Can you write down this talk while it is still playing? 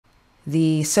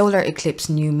The solar eclipse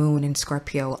new moon in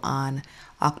Scorpio on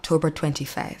October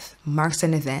 25 marks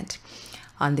an event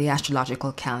on the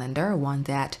astrological calendar, one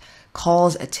that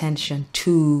calls attention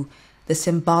to the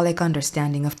symbolic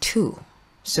understanding of two.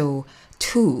 So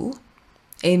two,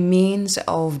 a means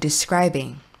of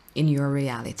describing in your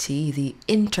reality the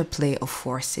interplay of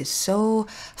forces so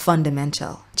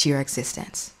fundamental to your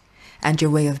existence and your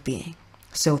way of being.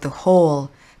 So the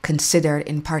whole considered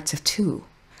in parts of two,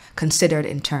 considered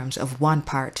in terms of one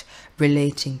part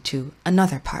relating to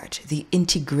another part, the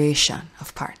integration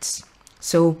of parts.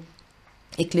 So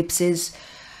eclipses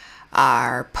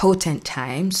are potent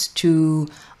times to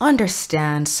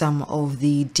understand some of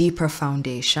the deeper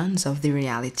foundations of the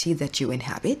reality that you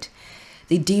inhabit,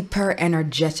 the deeper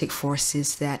energetic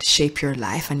forces that shape your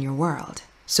life and your world.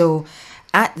 So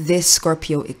at this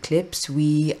Scorpio eclipse,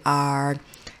 we are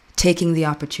taking the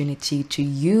opportunity to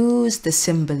use the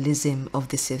symbolism of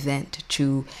this event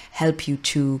to help you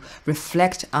to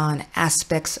reflect on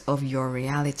aspects of your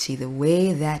reality, the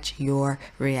way that your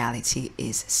reality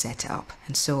is set up.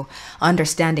 And so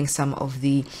understanding some of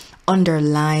the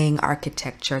underlying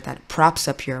architecture that props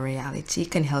up your reality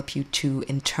can help you to,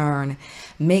 in turn,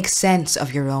 make sense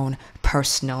of your own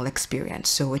personal experience.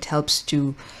 So it helps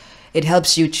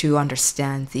you to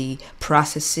understand the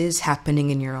processes happening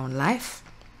in your own life,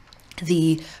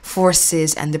 the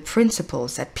forces and the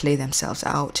principles that play themselves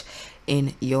out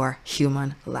in your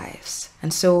human lives.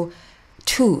 And so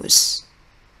twos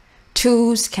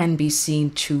can be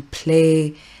seen to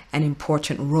play an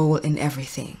important role in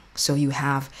everything. So you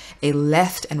have a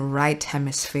left and right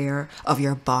hemisphere of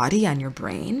your body and your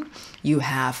brain. You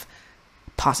have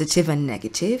positive and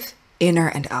negative, inner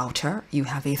and outer. You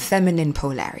have a feminine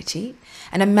polarity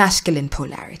and a masculine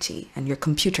polarity, and your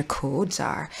computer codes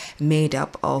are made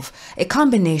up of a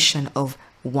combination of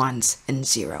ones and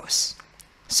zeros.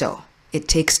 So it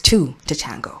takes two to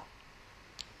tango.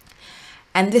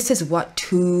 And this is what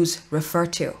twos refer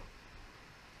to: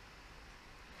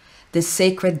 the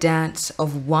sacred dance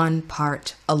of one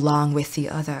part along with the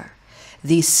other,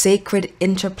 the sacred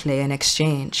interplay and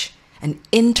exchange and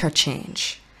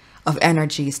interchange of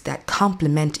energies that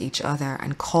complement each other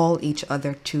and call each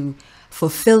other to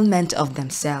fulfillment of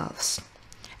themselves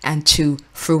and to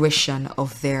fruition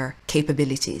of their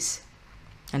capabilities.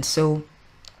 And so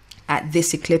at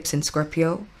this eclipse in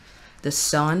Scorpio, the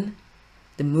sun,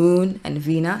 the moon, and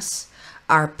Venus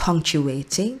are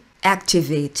punctuating,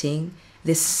 activating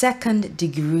the second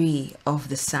degree of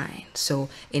the sign. So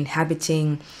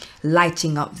inhabiting,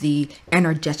 lighting up the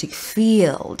energetic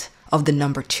field of the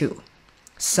number two.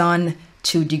 Sun,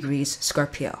 2 degrees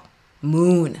Scorpio.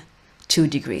 Moon, 2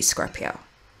 degrees Scorpio.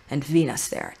 And Venus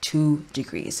there, 2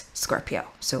 degrees Scorpio.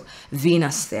 So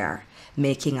Venus there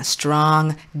making a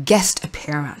strong guest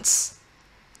appearance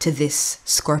to this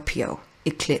Scorpio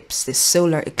eclipse, this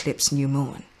solar eclipse new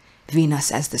moon.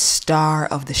 Venus as the star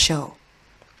of the show.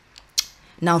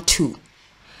 Now two.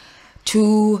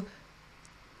 Two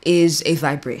is a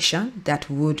vibration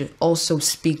that would also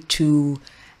speak to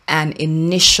an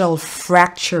initial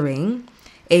fracturing,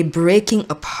 a breaking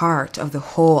apart of the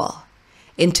whole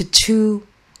into two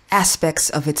aspects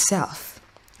of itself.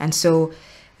 And so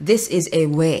this is a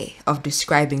way of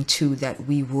describing two that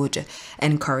we would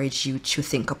encourage you to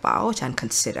think about and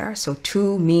consider. So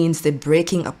two means the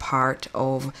breaking apart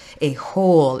of a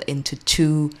whole into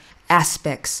two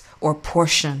aspects or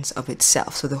portions of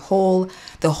itself. So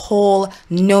the whole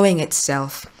knowing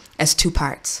itself as two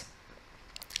parts.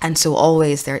 And so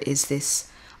always there is this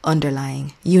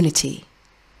underlying unity.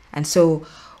 And so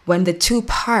when the two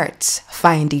parts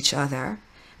find each other,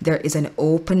 there is an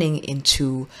opening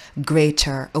into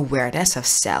greater awareness of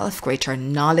self, greater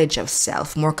knowledge of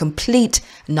self, more complete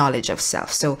knowledge of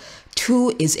self. So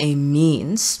two is a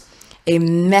means, a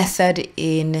method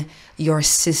in your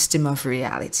system of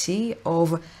reality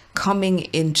of coming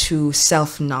into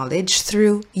self-knowledge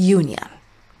through union.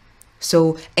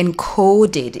 So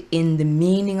encoded in the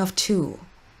meaning of two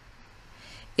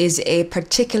is a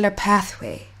particular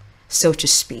pathway, so to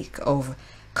speak, of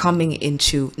coming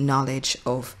into knowledge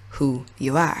of who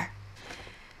you are.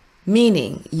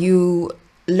 Meaning you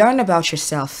learn about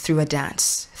yourself through a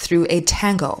dance, through a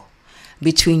tango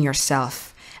between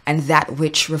yourself and that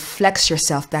which reflects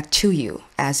yourself back to you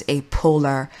as a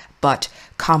polar but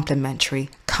complementary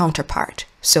counterpart.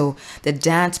 So the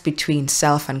dance between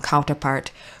self and counterpart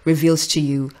reveals to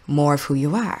you more of who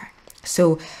you are.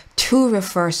 So 2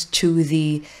 refers to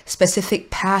the specific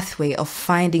pathway of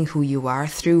finding who you are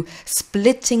through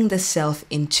splitting the self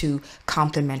into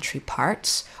complementary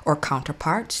parts or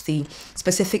counterparts, the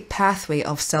specific pathway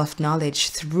of self-knowledge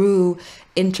through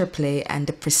interplay and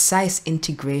the precise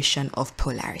integration of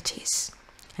polarities.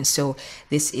 And so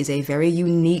this is a very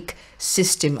unique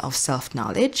system of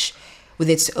self-knowledge with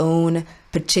its own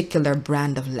particular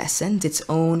brand of lessons, its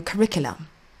own curriculum.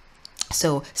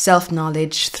 So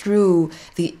self-knowledge through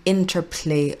the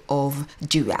interplay of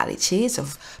dualities,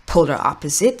 of polar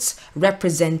opposites,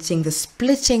 representing the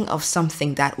splitting of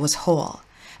something that was whole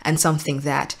and something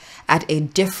that at a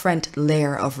different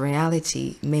layer of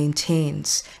reality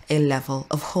maintains a level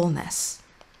of wholeness.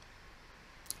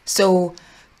 So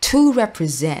 2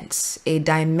 represents a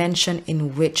dimension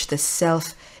in which the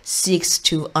self seeks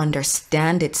to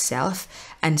understand itself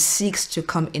and seeks to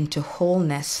come into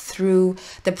wholeness through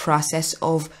the process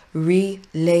of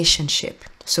relationship.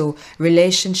 So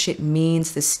relationship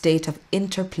means the state of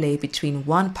interplay between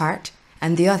one part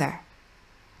and the other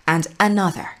and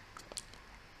another.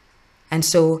 And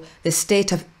so the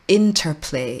state of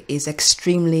interplay is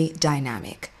extremely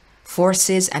dynamic.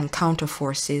 Forces and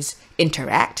counterforces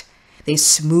interact. They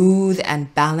smooth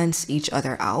and balance each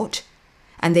other out,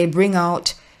 and they bring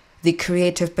out the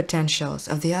creative potentials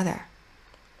of the other.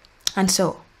 And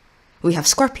so we have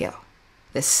Scorpio,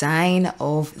 the sign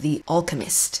of the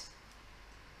alchemist.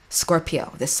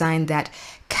 Scorpio, the sign that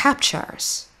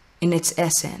captures in its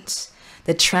essence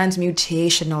the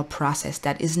transmutational process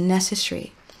that is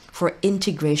necessary for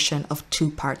integration of 2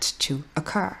 parts to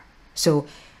occur. So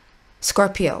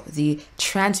Scorpio, the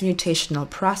transmutational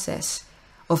process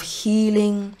of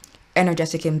healing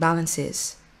energetic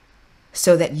imbalances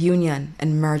so that union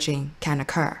and merging can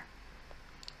occur.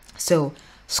 So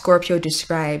Scorpio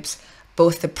describes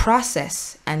both the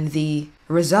process and the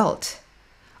result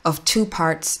of 2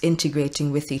 parts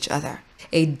integrating with each other.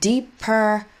 A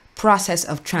deeper process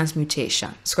of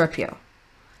transmutation, Scorpio,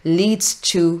 leads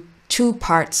to 2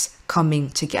 parts coming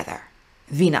together,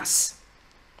 Venus.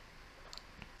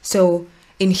 So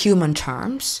in human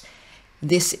terms,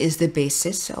 this is the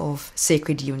basis of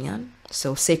sacred union.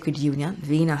 So sacred union,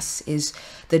 Venus, is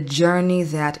the journey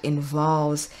that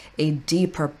involves a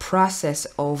deeper process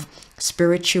of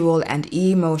spiritual and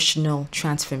emotional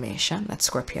transformation. That's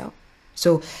Scorpio.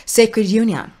 So sacred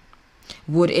union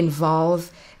would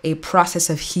involve a process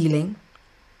of healing,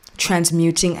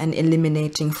 transmuting and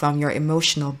eliminating from your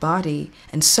emotional body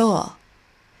and soul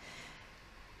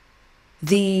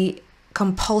the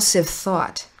compulsive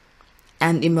thought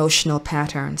and emotional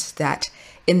patterns that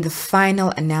in the final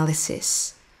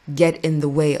analysis get in the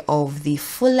way of the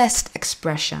fullest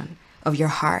expression of your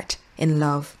heart in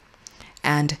love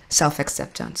and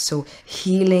self-acceptance. So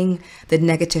healing the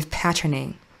negative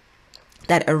patterning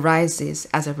that arises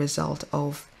as a result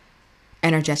of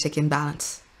energetic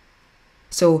imbalance.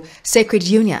 So sacred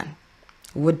union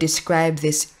would describe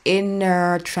this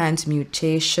inner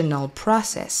transmutational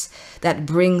process that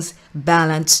brings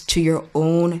balance to your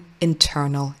own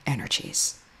internal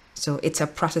energies. So it's a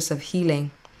process of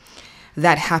healing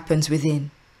that happens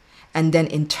within and then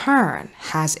in turn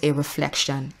has a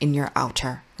reflection in your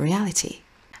outer reality.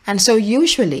 And so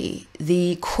usually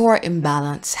the core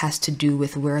imbalance has to do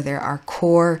with where there are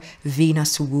core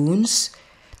Venus wounds,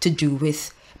 to do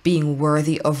with being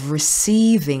worthy of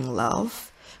receiving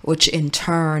love, which in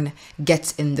turn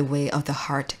gets in the way of the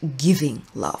heart giving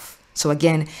love. So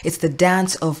again, it's the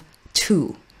dance of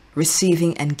 2,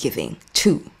 receiving and giving,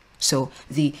 2. So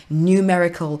the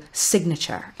numerical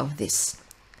signature of this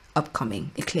upcoming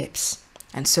eclipse.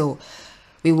 And so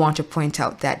we want to point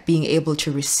out that being able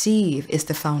to receive is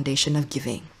the foundation of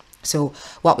giving. So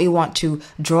what we want to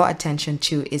draw attention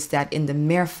to is that in the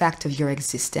mere fact of your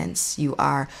existence, you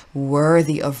are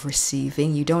worthy of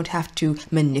receiving. You don't have to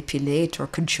manipulate or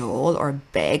cajole or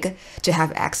beg to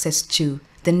have access to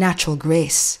the natural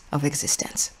grace of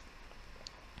existence.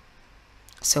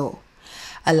 So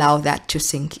allow that to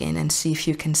sink in and see if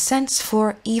you can sense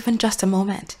for even just a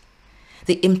moment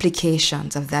the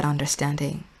implications of that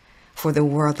understanding for the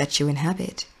world that you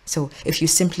inhabit. So if you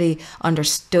simply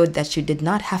understood that you did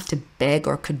not have to beg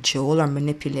or cajole or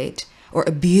manipulate or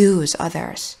abuse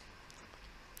others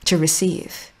to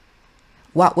receive,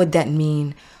 what would that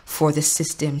mean for the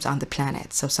systems on the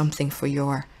planet? So something for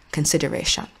your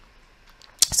consideration.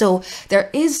 So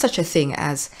there is such a thing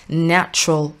as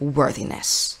natural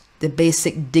worthiness, the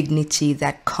basic dignity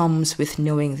that comes with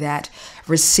knowing that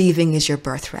receiving is your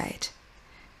birthright.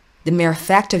 The mere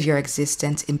fact of your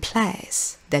existence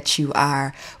implies that you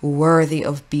are worthy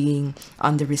of being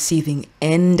on the receiving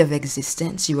end of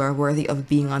existence. You are worthy of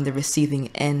being on the receiving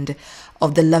end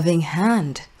of the loving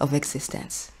hand of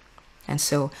existence. And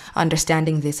so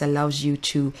understanding this allows you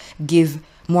to give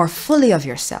more fully of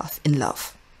yourself in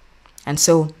love. And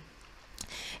so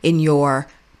in your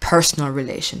personal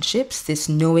relationships, this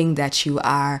knowing that you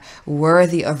are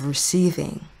worthy of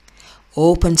receiving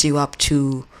opens you up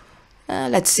to,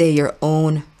 let's say, your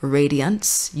own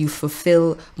radiance. You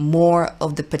fulfill more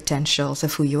of the potentials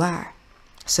of who you are.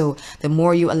 So the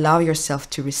more you allow yourself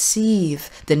to receive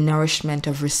the nourishment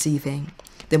of receiving,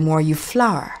 the more you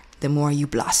flower, the more you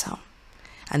blossom,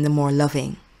 and the more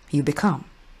loving you become.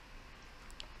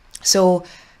 So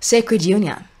sacred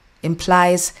union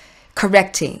implies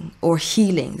correcting or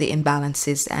healing the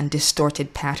imbalances and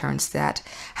distorted patterns that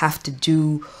have to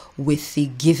do with the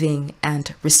giving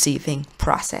and receiving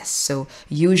process. So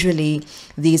usually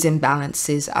these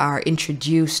imbalances are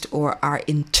introduced or are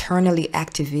internally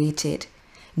activated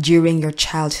during your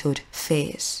childhood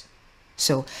phase.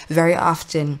 So very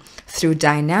often through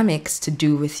dynamics to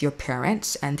do with your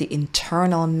parents and the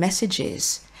internal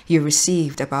messages you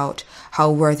received about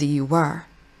how worthy you were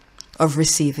of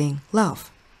receiving love.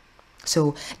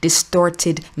 So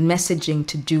distorted messaging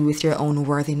to do with your own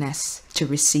worthiness to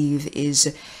receive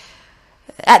is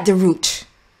at the root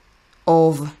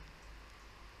of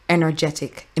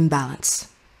energetic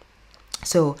imbalance.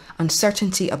 So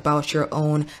uncertainty about your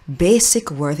own basic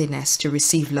worthiness to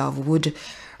receive love would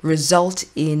result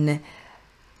in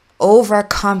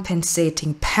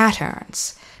overcompensating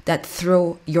patterns that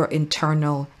throw your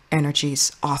internal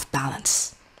energies off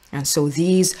balance. And so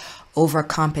these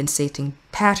overcompensating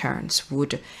patterns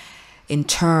would in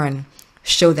turn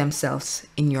show themselves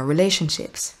in your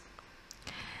relationships.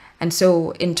 And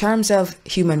so in terms of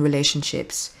human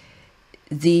relationships,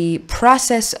 the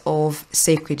process of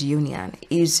sacred union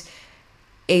is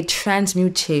a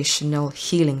transmutational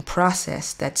healing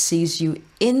process that sees you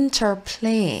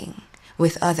interplaying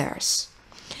with others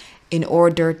in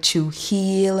order to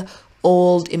heal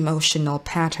old emotional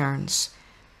patterns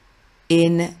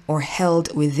in or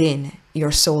held within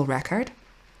your soul record,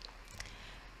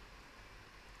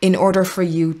 in order for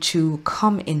you to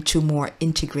come into more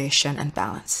integration and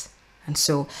balance. And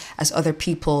so as other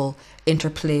people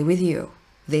interplay with you,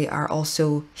 they are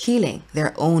also healing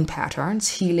their own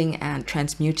patterns, healing and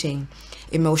transmuting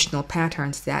emotional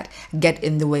patterns that get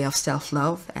in the way of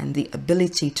self-love and the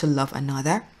ability to love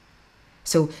another.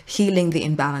 So healing the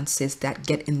imbalances that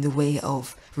get in the way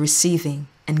of receiving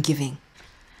and giving.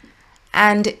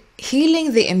 And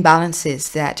healing the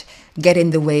imbalances that get in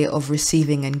the way of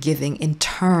receiving and giving in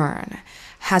turn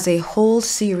has a whole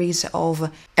series of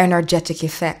energetic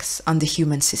effects on the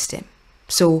human system.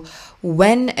 So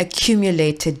when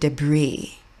accumulated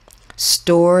debris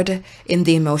stored in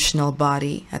the emotional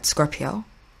body at Scorpio,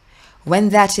 when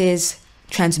that is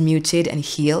transmuted and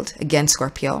healed, again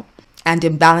Scorpio, and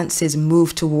imbalances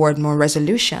move toward more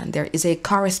resolution, there is a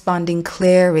corresponding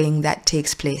clearing that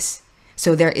takes place.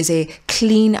 So there is a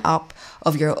clean up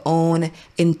of your own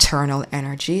internal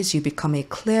energies. You become a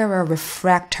clearer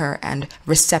refractor and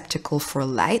receptacle for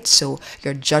light. So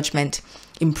your judgment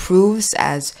improves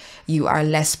as you are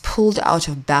less pulled out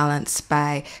of balance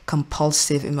by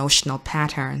compulsive emotional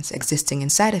patterns existing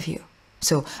inside of you.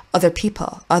 So other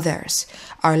people, others,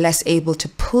 are less able to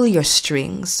pull your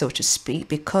strings, so to speak,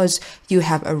 because you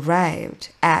have arrived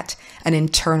at an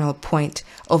internal point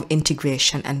of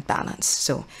integration and balance.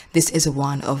 So this is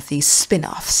one of these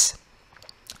spin-offs.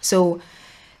 So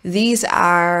these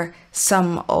are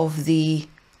some of the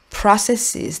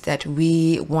processes that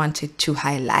we wanted to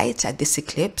highlight at this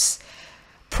eclipse.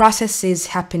 Processes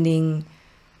happening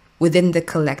within the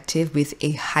collective with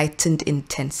a heightened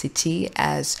intensity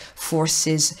as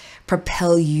forces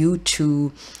propel you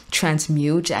to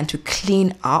transmute and to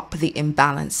clean up the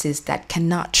imbalances that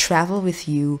cannot travel with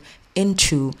you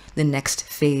into the next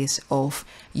phase of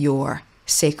your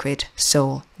sacred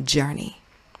soul journey.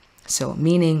 So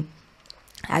meaning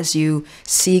as you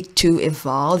seek to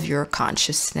evolve your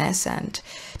consciousness and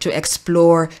to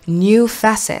explore new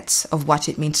facets of what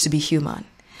it means to be human,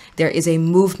 there is a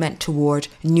movement toward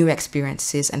new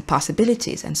experiences and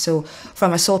possibilities. And so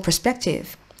from a soul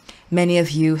perspective, many of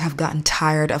you have gotten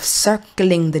tired of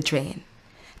circling the drain,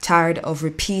 tired of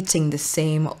repeating the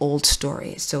same old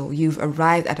stories. So you've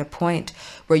arrived at a point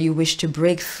where you wish to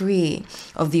break free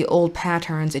of the old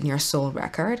patterns in your soul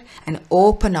record and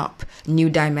open up new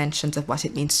dimensions of what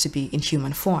it means to be in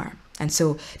human form. And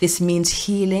so this means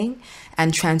healing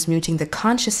and transmuting the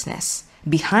consciousness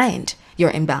behind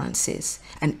your imbalances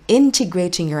and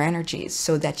integrating your energies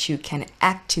so that you can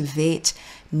activate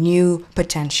new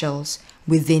potentials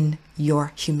within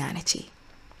your humanity.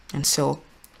 And so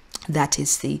that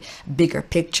is the bigger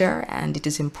picture, and it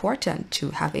is important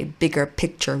to have a bigger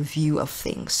picture view of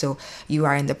things. So you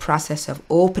are in the process of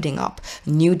opening up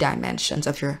new dimensions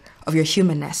of your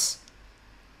humanness,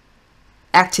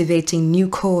 activating new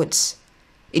codes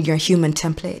in your human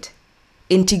template.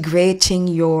 Integrating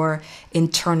your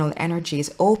internal energies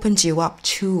opens you up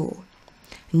to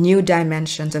new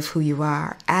dimensions of who you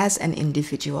are as an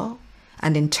individual,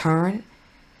 and in turn,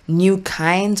 new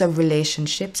kinds of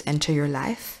relationships enter your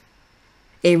life.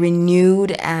 A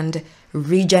renewed and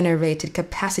regenerated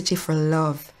capacity for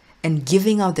love and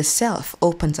giving of the self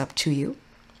opens up to you,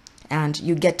 and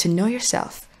you get to know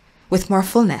yourself with more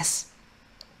fullness.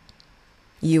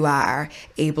 You are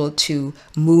able to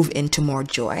move into more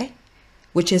joy,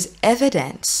 which is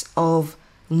evidence of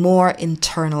more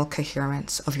internal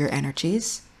coherence of your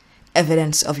energies,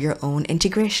 evidence of your own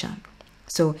integration.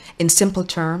 So in simple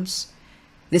terms,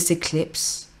 this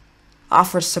eclipse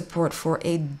offers support for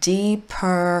a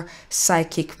deeper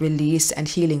psychic release and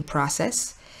healing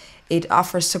process. It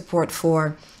offers support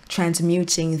for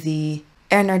transmuting the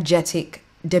energetic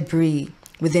debris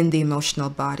within the emotional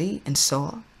body and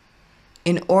soul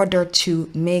in order to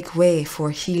make way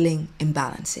for healing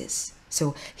imbalances.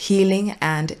 So healing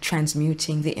and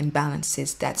transmuting the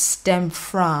imbalances that stem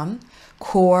from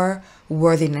core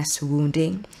worthiness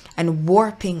wounding and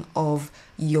warping of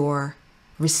your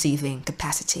receiving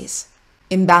capacities.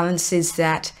 Imbalances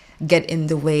that get in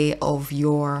the way of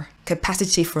your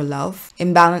capacity for love,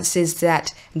 imbalances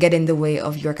that get in the way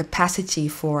of your capacity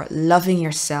for loving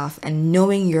yourself and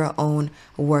knowing your own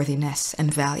worthiness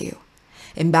and value,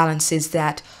 imbalances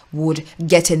that would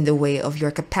get in the way of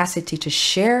your capacity to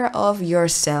share of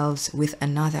yourselves with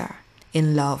another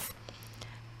in love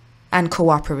and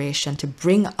cooperation to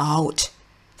bring out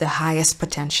the highest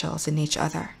potentials in each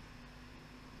other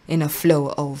in a flow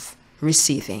of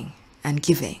receiving and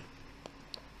giving.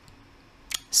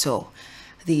 So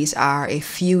these are a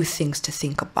few things to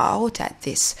think about at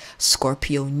this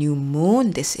Scorpio new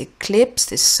moon, this eclipse,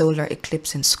 this solar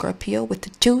eclipse in Scorpio with the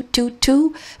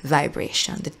 222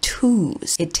 vibration, the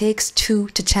twos. It takes two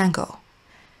to tango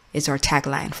is our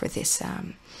tagline for this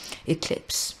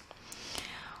eclipse.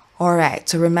 All right,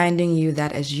 so reminding you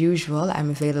that as usual, I'm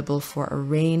available for a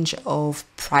range of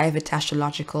private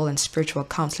astrological and spiritual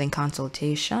counseling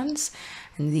consultations.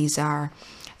 And these are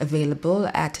available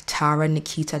at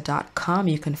taranikita.com.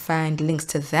 You can find links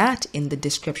to that in the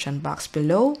description box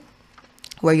below,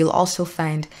 where you'll also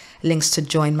find links to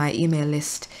join my email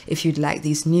list if you'd like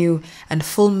these new and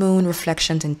full moon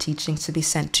reflections and teachings to be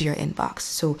sent to your inbox.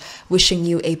 So wishing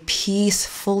you a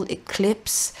peaceful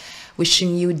eclipse,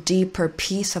 wishing you deeper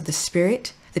peace of the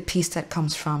spirit, the peace that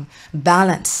comes from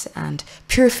balance and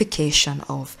purification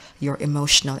of your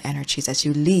emotional energies as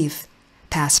you leave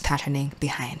past patterning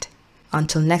behind.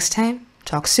 Until next time,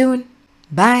 talk soon.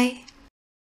 Bye.